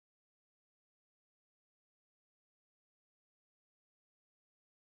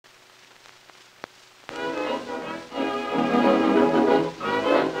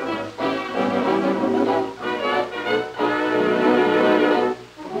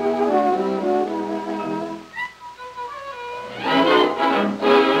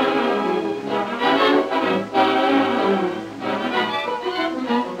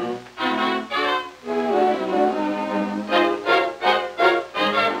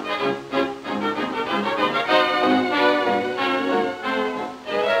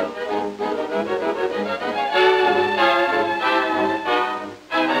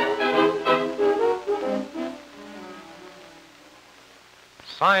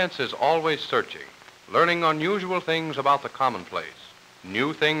Science is always searching, learning unusual things about the commonplace,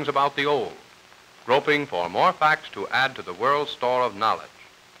 new things about the old, groping for more facts to add to the world's store of knowledge.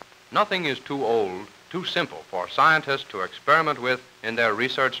 Nothing is too old, too simple for scientists to experiment with in their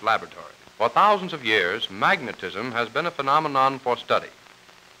research laboratories. For thousands of years, magnetism has been a phenomenon for study.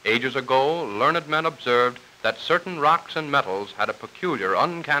 Ages ago, learned men observed that certain rocks and metals had a peculiar,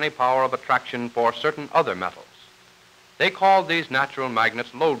 uncanny power of attraction for certain other metals. They called these natural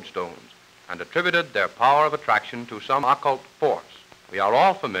magnets lodestones and attributed their power of attraction to some occult force. We are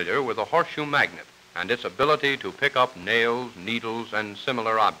all familiar with a horseshoe magnet and its ability to pick up nails, needles, and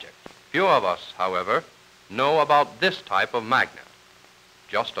similar objects. Few of us, however, know about this type of magnet,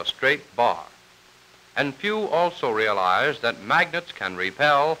 just a straight bar. And few also realize that magnets can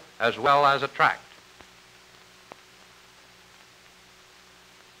repel as well as attract.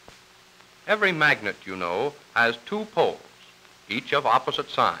 Every magnet, you know, has two poles, each of opposite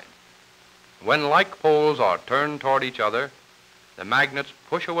sign. When like poles are turned toward each other, the magnets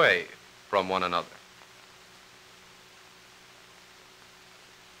push away from one another.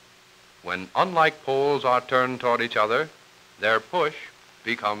 When unlike poles are turned toward each other, their push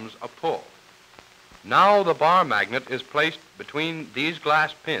becomes a pull. Now the bar magnet is placed between these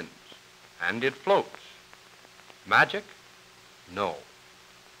glass pins, and it floats. Magic? No.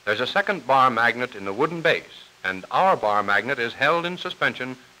 There's a second bar magnet in the wooden base, and our bar magnet is held in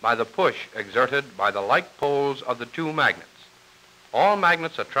suspension by the push exerted by the like poles of the two magnets. All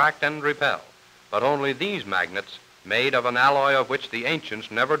magnets attract and repel, but only these magnets, made of an alloy of which the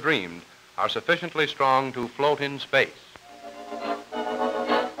ancients never dreamed, are sufficiently strong to float in space.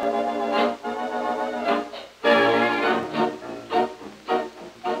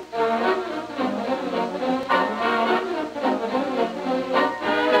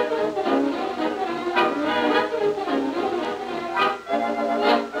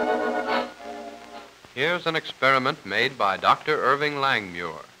 Here's an experiment made by Dr. Irving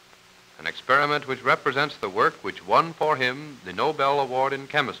Langmuir, an experiment which represents the work which won for him the Nobel Award in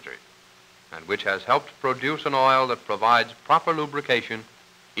Chemistry, and which has helped produce an oil that provides proper lubrication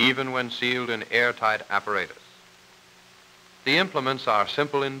even when sealed in airtight apparatus. The implements are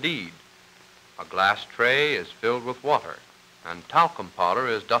simple indeed. A glass tray is filled with water, and talcum powder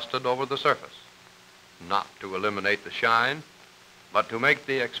is dusted over the surface, not to eliminate the shine, but to make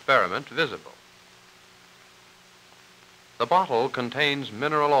the experiment visible. The bottle contains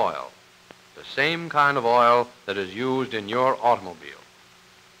mineral oil, the same kind of oil that is used in your automobile.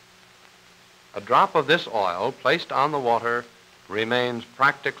 A drop of this oil placed on the water remains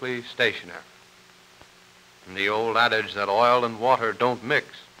practically stationary. And the old adage that oil and water don't mix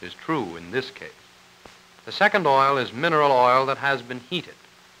is true in this case. The second oil is mineral oil that has been heated,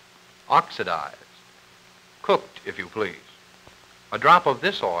 oxidized, cooked, if you please. A drop of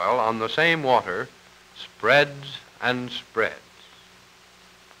this oil on the same water spreads and spreads.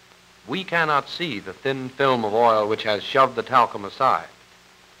 We cannot see the thin film of oil which has shoved the talcum aside,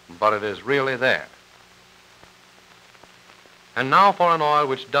 but it is really there. And now for an oil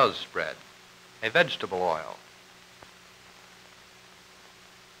which does spread, a vegetable oil.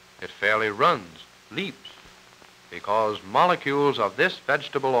 It fairly runs, leaps, because molecules of this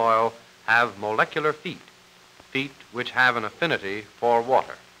vegetable oil have molecular feet, feet which have an affinity for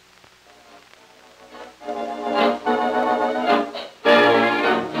water.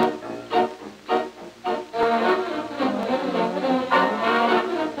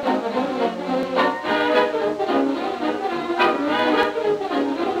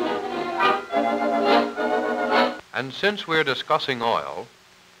 And since we're discussing oil,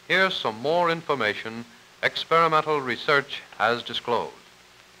 here's some more information experimental research has disclosed.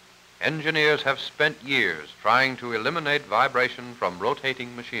 Engineers have spent years trying to eliminate vibration from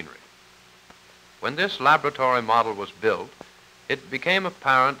rotating machinery. When this laboratory model was built, it became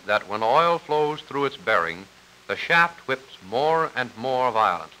apparent that when oil flows through its bearing, the shaft whips more and more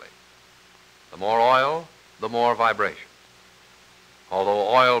violently. The more oil, the more vibration. Although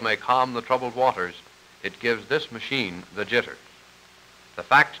oil may calm the troubled waters, it gives this machine the jitters. The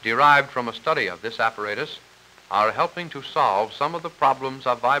facts derived from a study of this apparatus are helping to solve some of the problems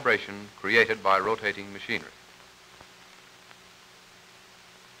of vibration created by rotating machinery.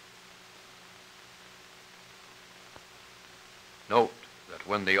 Note that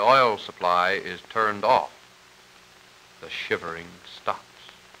when the oil supply is turned off, the shivering stops.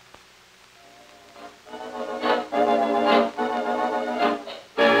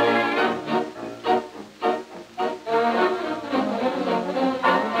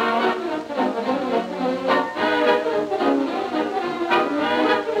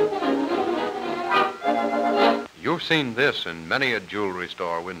 seen this in many a jewelry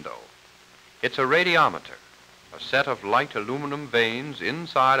store window. It's a radiometer, a set of light aluminum vanes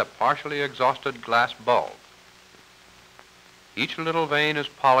inside a partially exhausted glass bulb. Each little vane is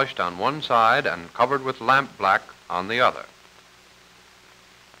polished on one side and covered with lamp black on the other.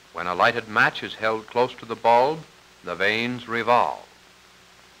 When a lighted match is held close to the bulb, the vanes revolve.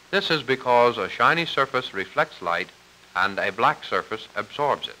 This is because a shiny surface reflects light and a black surface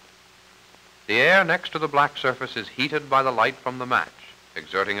absorbs it. The air next to the black surface is heated by the light from the match,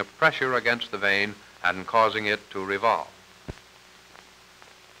 exerting a pressure against the vane and causing it to revolve.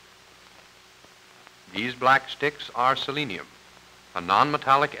 These black sticks are selenium, a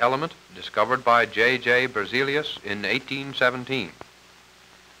non-metallic element discovered by J.J. Berzelius in 1817.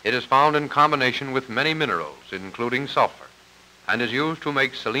 It is found in combination with many minerals, including sulfur, and is used to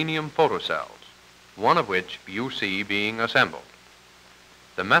make selenium photocells, one of which you see being assembled.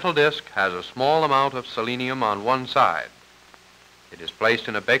 The metal disc has a small amount of selenium on one side. It is placed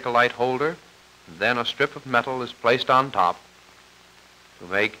in a Bakelite holder, and then a strip of metal is placed on top to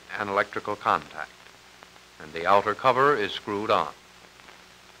make an electrical contact, and the outer cover is screwed on.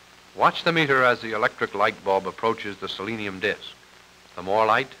 Watch the meter as the electric light bulb approaches the selenium disc. The more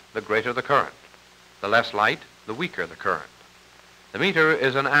light, the greater the current. The less light, the weaker the current. The meter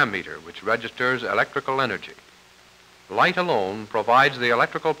is an ammeter which registers electrical energy. Light alone provides the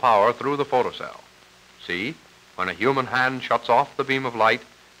electrical power through the photocell. See, when a human hand shuts off the beam of light,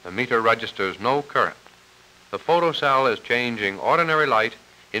 the meter registers no current. The photocell is changing ordinary light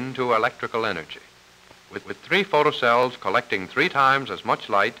into electrical energy. With 3 photocells collecting 3 times as much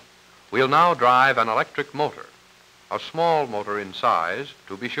light, we'll now drive an electric motor, a small motor in size,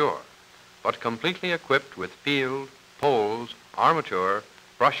 to be sure, but completely equipped with field, poles, armature,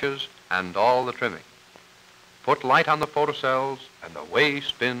 brushes, and all the trimming. Put light on the photocells, and away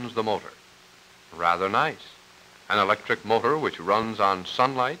spins the motor. Rather nice. An electric motor which runs on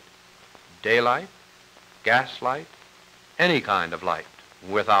sunlight, daylight, gaslight, any kind of light,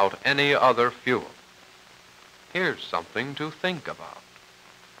 without any other fuel. Here's something to think about.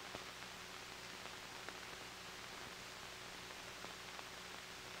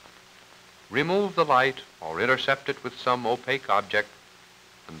 Remove the light or intercept it with some opaque object,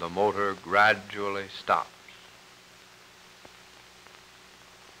 and the motor gradually stops.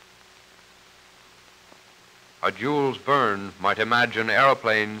 A Jules Verne might imagine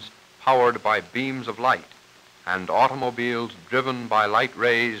aeroplanes powered by beams of light and automobiles driven by light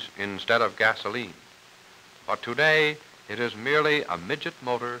rays instead of gasoline. But today, it is merely a midget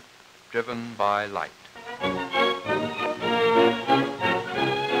motor driven by light.